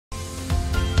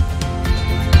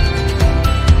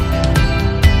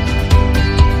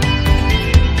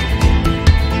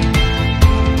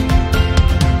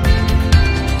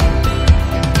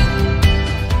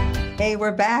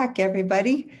we're back,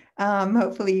 everybody.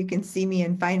 Hopefully you can see me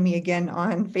and find me again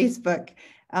on Facebook.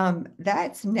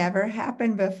 That's never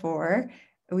happened before.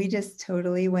 We just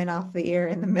totally went off the air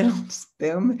in the middle, just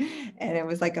boom, and it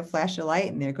was like a flash of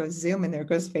light, and there goes Zoom, and there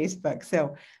goes Facebook.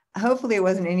 So hopefully it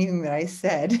wasn't anything that I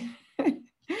said.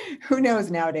 Who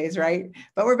knows nowadays, right?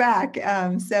 But we're back.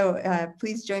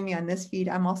 Please join me on this feed.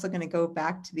 I'm also going to go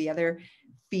back to the other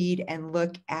feed and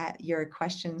look at your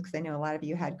questions, because I know a lot of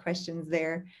you had questions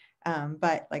there.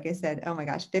 But like I said, oh my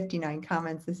gosh, 59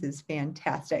 comments. This is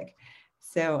fantastic.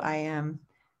 So I am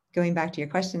going back to your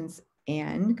questions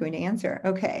and going to answer.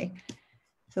 Okay.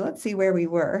 So let's see where we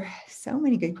were. So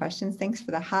many good questions. Thanks for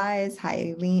the highs.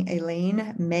 Hi,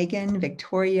 Elaine, Megan,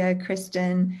 Victoria,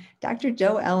 Kristen, Dr.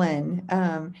 Joe Ellen.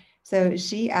 So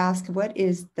she asked, what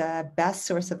is the best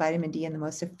source of vitamin D and the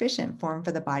most efficient form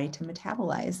for the body to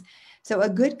metabolize? So a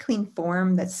good clean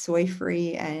form that's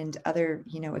soy-free and other,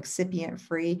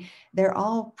 excipient-free, they're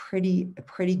all pretty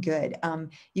good.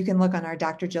 You can look on our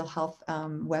Dr. Jill Health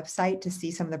website to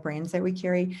see some of the brands that we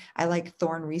carry. I like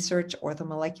Thorne Research,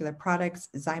 Orthomolecular Products,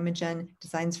 Zymogen,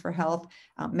 Designs for Health,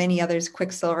 many others,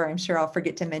 Quicksilver. I'm sure I'll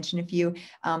forget to mention a few.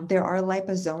 There are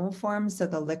liposomal forms, so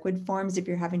the liquid forms. If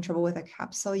you're having trouble with a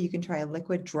capsule, you can try a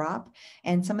liquid drop.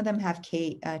 And some of them have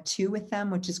K2 with them,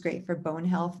 which is great for bone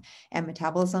health and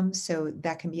metabolism. So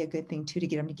that can be a good thing too, to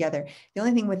get them together. The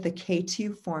only thing with the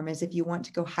K2 form is if you want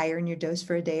to go higher in your dose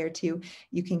for a day or two,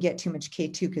 you can get too much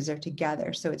K2 because they're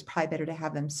together. So it's probably better to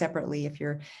have them separately if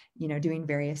you're, doing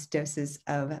various doses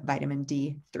of vitamin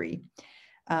D3.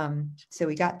 So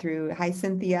we got through. Hi,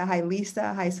 Cynthia. Hi,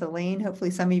 Lisa. Hi, Selene.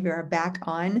 Hopefully some of you are back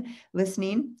on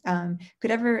listening.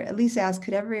 Lisa asked,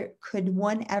 could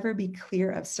one ever be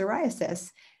clear of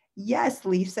psoriasis? Yes,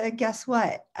 Lisa, guess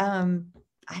what?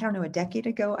 I don't know, a decade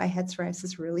ago, I had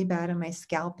psoriasis really bad on my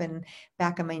scalp and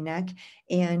back of my neck.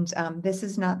 And this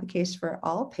is not the case for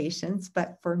all patients,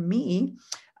 but for me,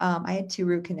 I had 2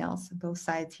 root canals on both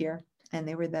sides here, and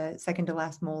they were the second to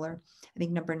last molar. I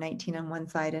think number 19 on one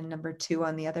side and number 2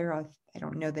 on the other. I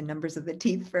don't know the numbers of the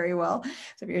teeth very well.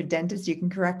 So if you're a dentist, you can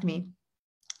correct me.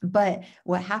 But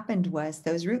what happened was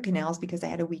those root canals, because I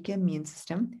had a weak immune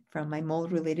system from my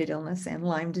mold-related illness and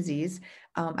Lyme disease,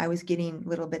 I was getting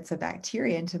little bits of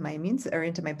bacteria into my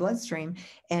into my bloodstream,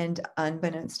 and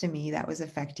unbeknownst to me, that was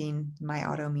affecting my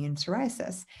autoimmune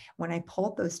psoriasis. When I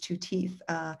pulled those 2 teeth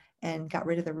and got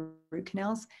rid of the root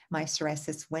canals, my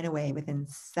psoriasis went away within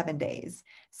 7 days.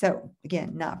 So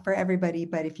again, not for everybody,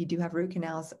 but if you do have root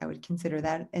canals, I would consider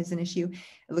that as an issue.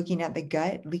 Looking at the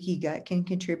gut, leaky gut can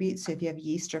contribute. So if you have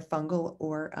yeast or fungal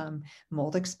or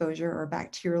mold exposure or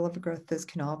bacterial overgrowth, those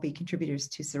can all be contributors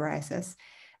to psoriasis,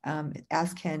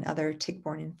 as can other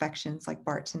tick-borne infections like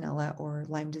Bartonella or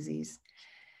Lyme disease.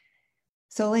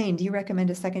 So Elaine, do you recommend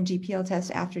a second GPL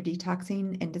test after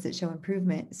detoxing, and does it show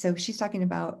improvement? So she's talking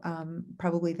about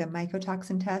probably the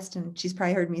mycotoxin test, and she's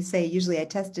probably heard me say, usually I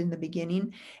test in the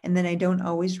beginning and then I don't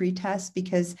always retest,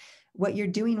 because what you're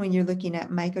doing when you're looking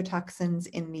at mycotoxins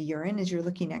in the urine is you're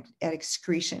looking at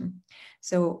excretion.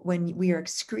 So when we are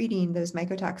excreting those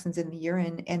mycotoxins in the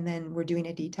urine and then we're doing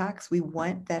a detox, we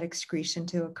want that excretion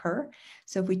to occur.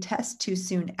 So if we test too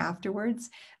soon afterwards,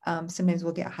 sometimes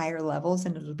we'll get higher levels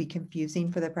and it'll be confusing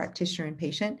for the practitioner and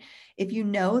patient. If you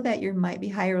know that you might be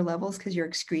higher levels because you're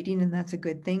excreting, and that's a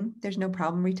good thing, there's no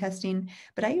problem retesting.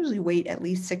 But I usually wait at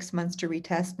least 6 months to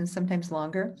retest, and sometimes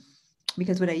longer,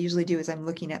 because what I usually do is I'm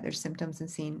looking at their symptoms and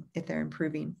seeing if they're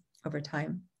improving over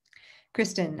time.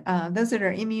 Kristen, those that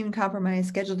are immune compromised,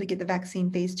 scheduled to get the vaccine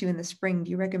phase 2 in the spring,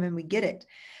 do you recommend we get it?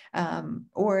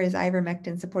 Or is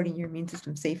ivermectin supporting your immune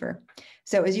system safer?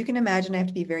 So as you can imagine, I have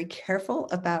to be very careful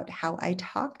about how I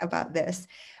talk about this.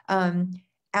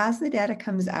 As the data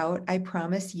comes out, I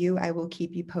promise you I will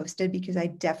keep you posted, because I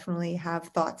definitely have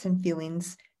thoughts and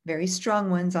feelings, very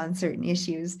strong ones, on certain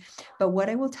issues. But what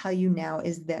I will tell you now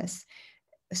is this.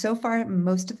 So far,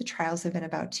 most of the trials have been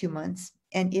about 2 months.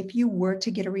 And if you were to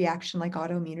get a reaction like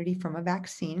autoimmunity from a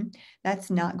vaccine, that's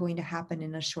not going to happen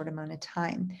in a short amount of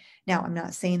time. Now, I'm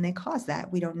not saying they cause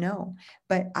that. We don't know.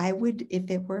 But I would,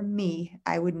 if it were me,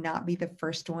 I would not be the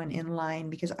first one in line,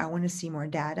 because I want to see more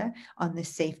data on the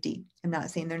safety. I'm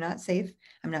not saying they're not safe.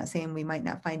 I'm not saying we might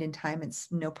not find in time. It's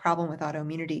no problem with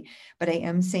autoimmunity. But I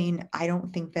am saying I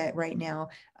don't think that right now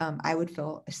I would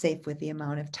feel safe with the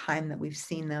amount of time that we've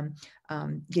seen them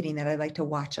getting that. I'd like to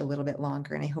watch a little bit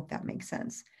longer, and I hope that makes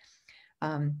sense.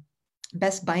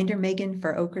 Best binder, Megan,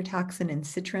 for ochratoxin and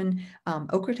citron.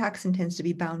 Ochratoxin tends to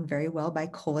be bound very well by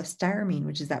cholestyramine,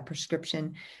 which is that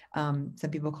prescription. Some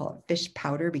people call it fish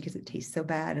powder because it tastes so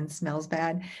bad and smells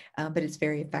bad, but it's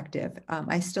very effective.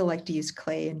 I still like to use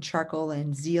clay and charcoal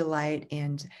and zeolite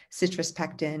and citrus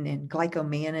pectin and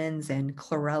glycomannins and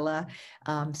chlorella.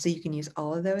 So you can use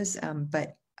all of those.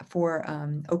 But for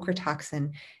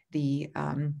ochratoxin, the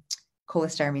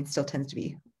cholestyramine still tends to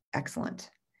be excellent.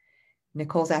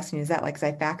 Nicole's asking, is that like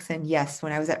Xifaxan? Yes,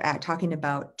 when I was talking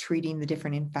about treating the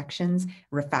different infections,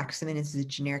 rifaximin is the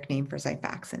generic name for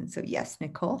Xifaxan. So yes,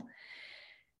 Nicole.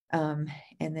 And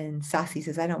then Sassy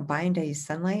says, I don't bind, I use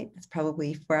sunlight. It's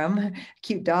probably from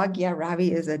Cute Dog. Yeah,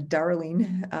 Robbie is a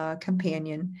darling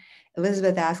companion.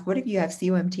 Elizabeth asked, what if you have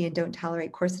COMT and don't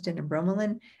tolerate quercetin and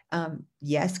bromelain?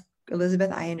 Yes,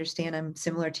 Elizabeth, I understand. I'm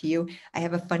similar to you. I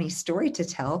have a funny story to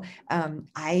tell.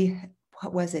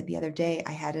 What was it the other day?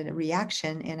 I had a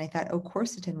reaction and I thought, oh,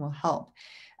 quercetin will help.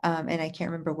 And I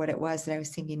can't remember what it was that I was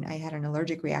thinking. I had an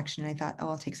allergic reaction and I thought, oh,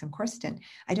 I'll take some quercetin.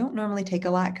 I don't normally take a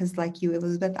lot because like you,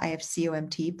 Elizabeth, I have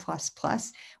COMT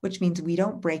plus, which means we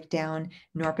don't break down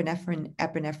norepinephrine,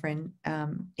 epinephrine,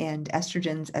 and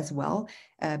estrogens as well,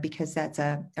 because that's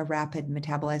a rapid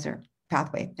metabolizer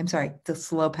pathway. I'm sorry, it's a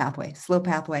slow pathway. Slow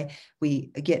pathway,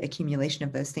 we get accumulation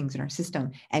of those things in our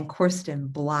system, and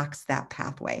quercetin blocks that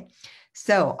pathway.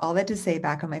 So all that to say,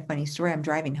 back on my funny story, I'm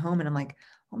driving home and I'm like,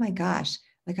 oh my gosh,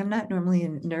 like I'm not normally a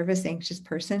nervous, anxious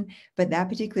person, but that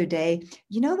particular day,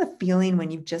 you know, the feeling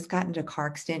when you've just gotten into a car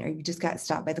accident or you just got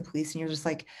stopped by the police and you're just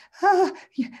like,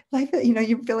 like, you know,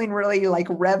 you're feeling really like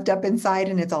revved up inside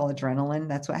and it's all adrenaline.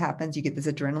 That's what happens. You get this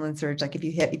adrenaline surge. Like if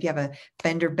you have a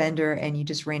fender bender and you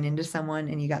just ran into someone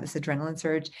and you got this adrenaline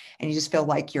surge and you just feel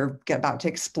like you're about to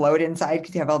explode inside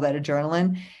because you have all that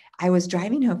adrenaline. I was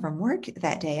driving home from work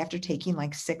that day after taking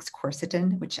like 6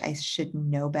 quercetin, which I should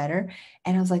know better.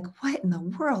 And I was like, what in the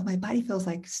world? My body feels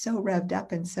like so revved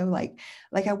up and so like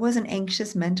I wasn't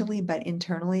anxious mentally, but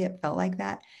internally it felt like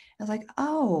that. I was like,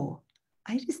 oh,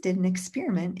 I just did an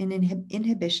experiment in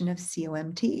inhibition of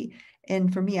COMT.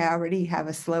 And for me, I already have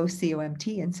a slow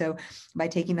COMT. And so by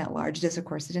taking that large dose of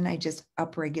quercetin, I just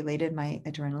upregulated my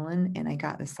adrenaline and I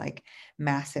got this like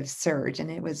massive surge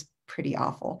and it was pretty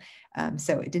awful.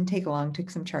 So it didn't take long, took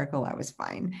some charcoal, I was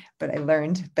fine, but I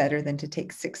learned better than to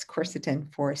take 6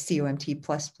 quercetin for COMT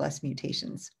plus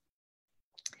mutations.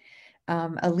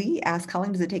 Ali asked, how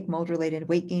long does it take mold-related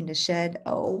weight gain to shed?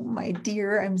 Oh, my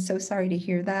dear, I'm so sorry to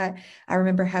hear that. I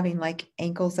remember having like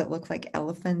ankles that looked like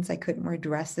elephants. I couldn't wear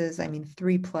dresses. I mean,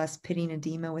 3+ pitting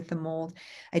edema with the mold.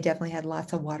 I definitely had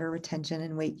lots of water retention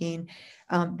and weight gain.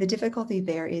 The difficulty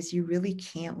there is you really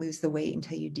can't lose the weight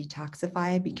until you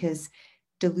detoxify because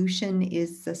dilution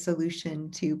is the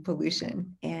solution to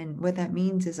pollution. And what that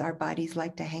means is our bodies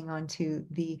like to hang on to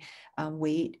the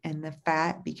weight and the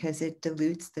fat because it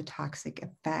dilutes the toxic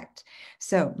effect.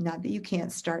 So not that you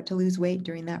can't start to lose weight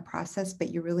during that process, but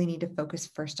you really need to focus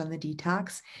first on the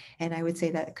detox. And I would say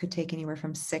that could take anywhere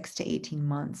from 6 to 18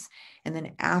 months. And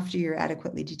then after you're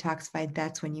adequately detoxified,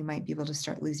 that's when you might be able to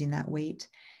start losing that weight.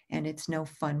 And it's no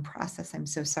fun process. I'm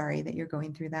so sorry that you're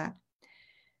going through that.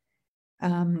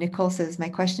 Nicole says, my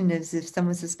question is, if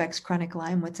someone suspects chronic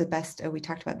Lyme, what's the best? Oh, we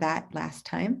talked about that last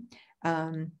time.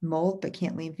 Mold, but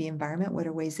can't leave the environment. What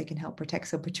are ways they can help protect?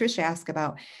 So Patricia asked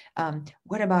about,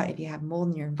 what about if you have mold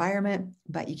in your environment,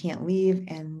 but you can't leave,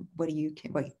 and what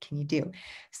can you do?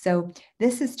 So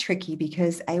this is tricky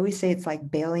because I always say it's like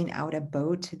bailing out a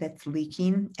boat that's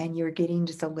leaking and you're getting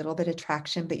just a little bit of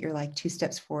traction, but you're like 2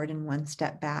 steps forward and 1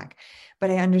 step back.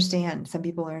 But I understand some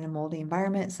people are in a moldy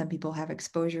environment. Some people have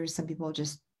exposures. Some people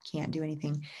just can't do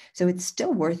anything. So it's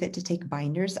still worth it to take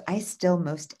binders. I still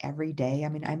most every day. I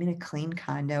mean, I'm in a clean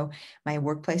condo. My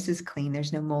workplace is clean.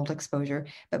 There's no mold exposure,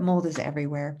 but mold is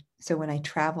everywhere. So when I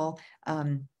travel,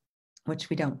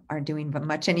 which we aren't doing but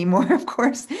much anymore, of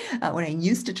course. When I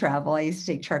used to travel, I used to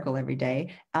take charcoal every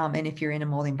day. And if you're in a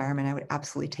moldy environment, I would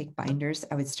absolutely take binders.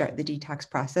 I would start the detox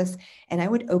process and I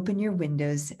would open your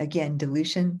windows. Again,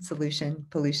 dilution, solution,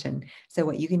 pollution. So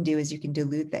what you can do is you can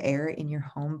dilute the air in your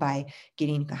home by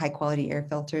getting high quality air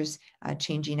filters,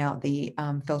 changing out the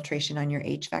filtration on your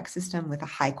HVAC system with a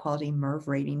high quality MERV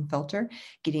rating filter,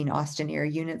 getting Austin air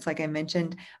units, like I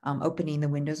mentioned, opening the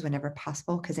windows whenever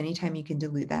possible, because anytime you can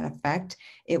dilute that effect,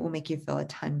 it will make you feel a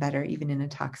ton better, even in a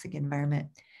toxic environment.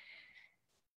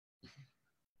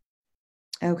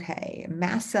 Okay,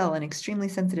 mast cell and extremely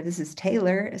sensitive. This is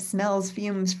Taylor. Smells,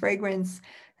 fumes, fragrance,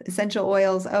 essential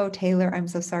oils. Oh, Taylor, I'm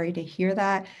so sorry to hear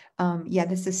that. Yeah,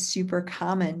 this is super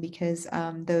common because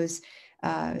those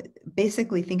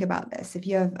basically think about this. If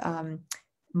you have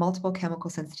multiple chemical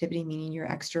sensitivity, meaning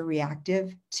you're extra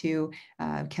reactive to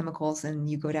chemicals, and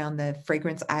you go down the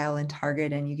fragrance aisle in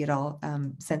Target and you get all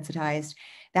sensitized.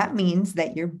 That means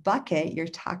that your bucket, your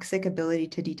toxic ability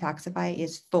to detoxify,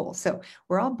 is full. So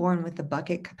we're all born with the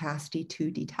bucket capacity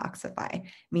to detoxify,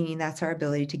 meaning that's our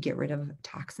ability to get rid of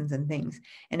toxins and things.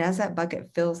 And as that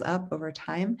bucket fills up over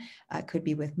time, it could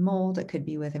be with mold, it could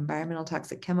be with environmental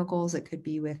toxic chemicals, it could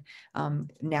be with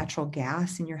natural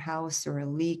gas in your house, or a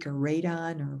leak, or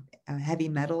radon, or heavy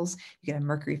metals. You can have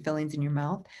mercury fillings in your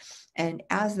mouth. And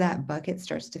as that bucket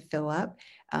starts to fill up,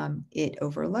 it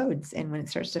overloads. And when it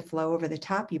starts to flow over the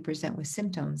top, you present with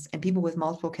symptoms. And people with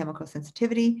multiple chemical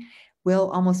sensitivity will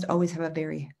almost always have a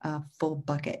very full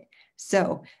bucket.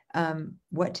 So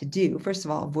what to do? First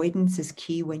of all, avoidance is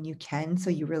key when you can.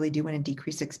 So you really do want to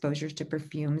decrease exposures to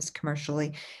perfumes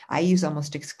commercially. I use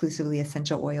almost exclusively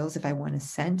essential oils if I want a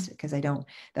scent, because I don't,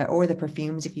 or the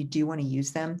perfumes if you do want to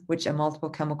use them, which a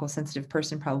multiple chemical sensitive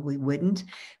person probably wouldn't.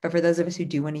 But for those of us who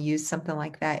do want to use something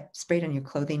like that, spray it on your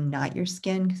clothing, not your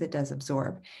skin, because it does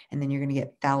absorb. And then you're going to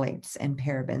get phthalates and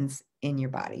parabens in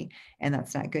your body. And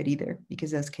that's not good either,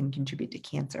 because those can contribute to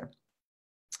cancer.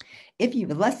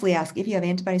 Leslie asked, if you have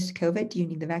antibodies to COVID, do you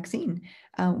need the vaccine?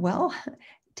 Well,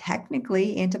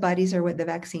 technically, antibodies are what the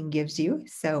vaccine gives you.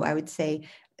 So I would say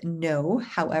no.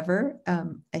 However,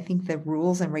 I think the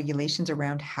rules and regulations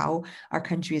around how our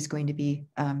country is going to be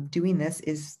doing this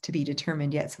is to be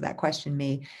determined yet. So that question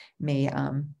the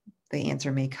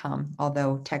answer may come.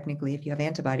 Although technically, if you have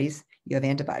antibodies,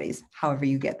 however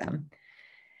you get them.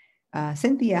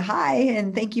 Cynthia, hi,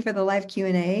 and thank you for the live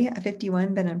Q&A.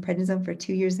 51, been on prednisone for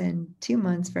 2 years and 2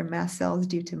 months for mast cells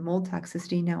due to mold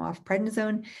toxicity, now off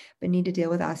prednisone, but need to deal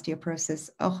with osteoporosis.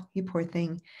 Oh, you poor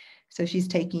thing. So she's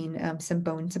taking some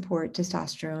bone support,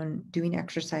 testosterone, doing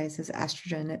exercises,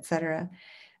 estrogen, etc.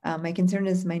 My concern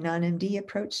is my non-MD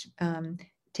approach,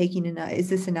 is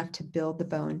this enough to build the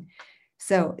bone?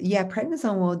 So yeah,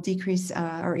 prednisone will decrease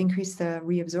or increase the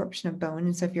reabsorption of bone.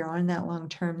 And so if you're on that long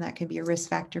term, that can be a risk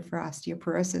factor for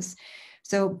osteoporosis.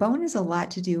 So bone is a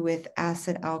lot to do with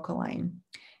acid alkaline.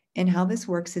 And how this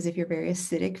works is if you're very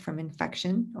acidic from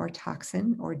infection or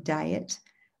toxin or diet,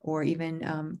 or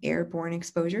even airborne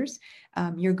exposures,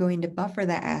 you're going to buffer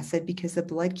that acid because the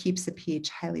blood keeps the pH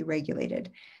highly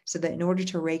regulated. So that in order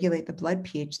to regulate the blood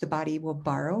pH, the body will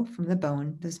borrow from the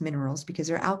bone those minerals because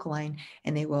they're alkaline,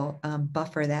 and they will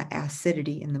buffer that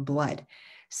acidity in the blood.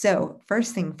 So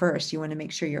first thing first, you want to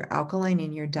make sure you're alkaline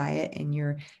in your diet and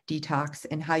your detox.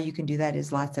 And how you can do that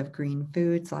is lots of green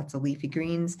foods, lots of leafy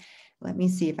greens. Let me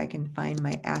see if I can find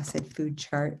my acid food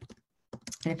chart.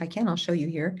 And if I can, I'll show you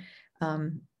here.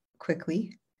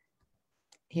 Quickly.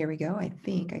 Here we go. I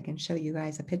think I can show you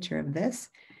guys a picture of this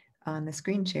on the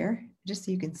screen share, just so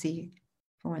you can see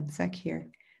for 1 sec here.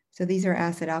 So these are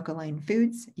acid alkaline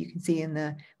foods. You can see in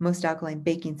the most alkaline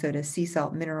baking soda, sea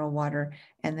salt, mineral water,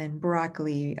 and then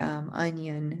broccoli,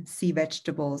 onion, sea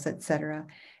vegetables, etc.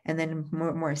 And then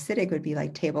more acidic would be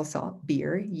like table salt,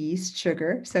 beer, yeast,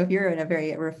 sugar. So if you're in a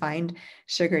very refined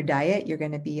sugar diet, you're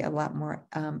going to be a lot more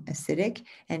acidic.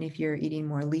 And if you're eating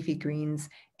more leafy greens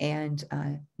and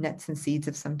nuts and seeds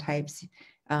of some types,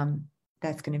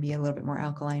 that's going to be a little bit more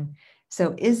alkaline.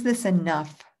 So is this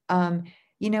enough?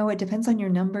 It depends on your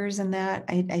numbers and that.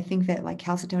 I think that like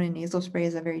calcitonin nasal spray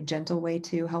is a very gentle way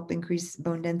to help increase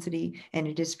bone density, and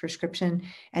it is prescription.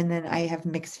 And then I have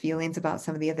mixed feelings about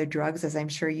some of the other drugs, as I'm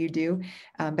sure you do.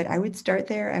 But I would start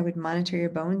there. I would monitor your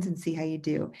bones and see how you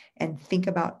do, and think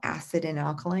about acid and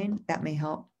alkaline. That may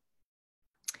help.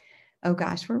 Oh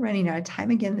gosh, we're running out of time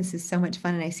again. This is so much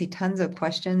fun, and I see tons of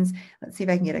questions. Let's see if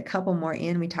I can get a couple more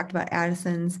in. We talked about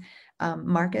Addison's.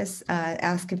 Marcus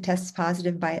asked if tests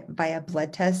positive via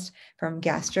blood test from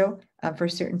gastro for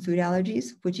certain food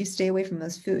allergies. Would you stay away from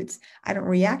those foods? I don't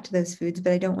react to those foods,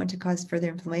 but I don't want to cause further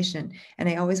inflammation. And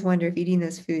I always wonder if eating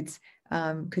those foods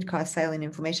could cause silent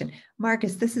inflammation.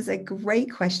 Marcus, this is a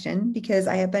great question, because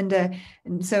I have been to,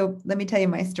 and so let me tell you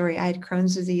my story. I had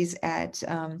Crohn's disease at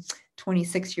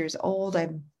 26 years old.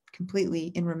 I'm completely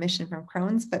in remission from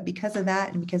Crohn's, but because of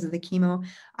that and because of the chemo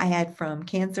I had from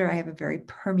cancer, I have a very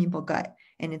permeable gut,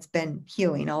 and it's been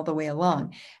healing all the way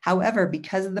along. However,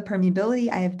 because of the permeability,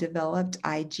 I have developed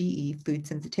IgE food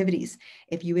sensitivities.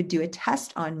 If you would do a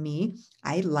test on me,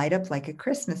 I light up like a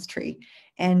Christmas tree.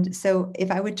 And so if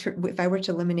I were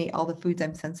to eliminate all the foods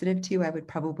I'm sensitive to, I would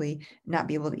probably not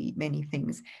be able to eat many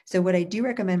things. So what I do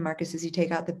recommend, Marcus, is you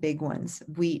take out the big ones: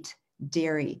 wheat,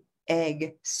 dairy,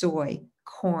 egg, soy,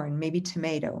 corn, maybe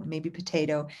tomato, maybe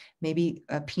potato, maybe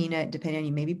a peanut, depending on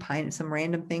you, maybe pine, some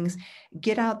random things.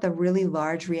 Get out the really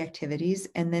large reactivities.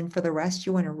 And then for the rest,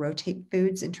 you want to rotate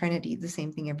foods and try not to eat the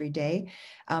same thing every day.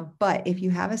 But if you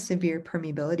have a severe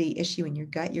permeability issue in your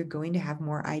gut, you're going to have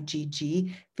more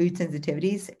IgG food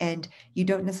sensitivities, and you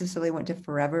don't necessarily want to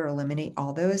forever eliminate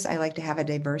all those. I like to have a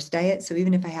diverse diet. So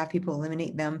even if I have people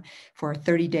eliminate them for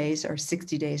 30 days or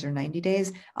 60 days or 90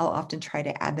 days, I'll often try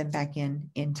to add them back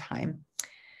in time.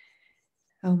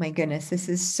 Oh my goodness, this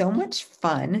is so much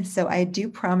fun. So I do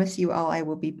promise you all I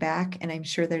will be back, and I'm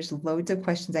sure there's loads of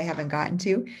questions I haven't gotten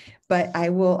to, but I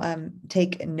will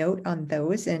take note on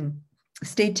those, and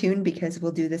stay tuned because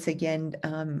we'll do this again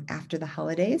after the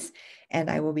holidays, and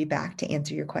I will be back to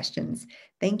answer your questions.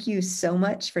 Thank you so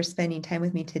much for spending time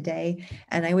with me today,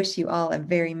 and I wish you all a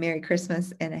very Merry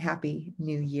Christmas and a Happy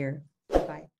New Year.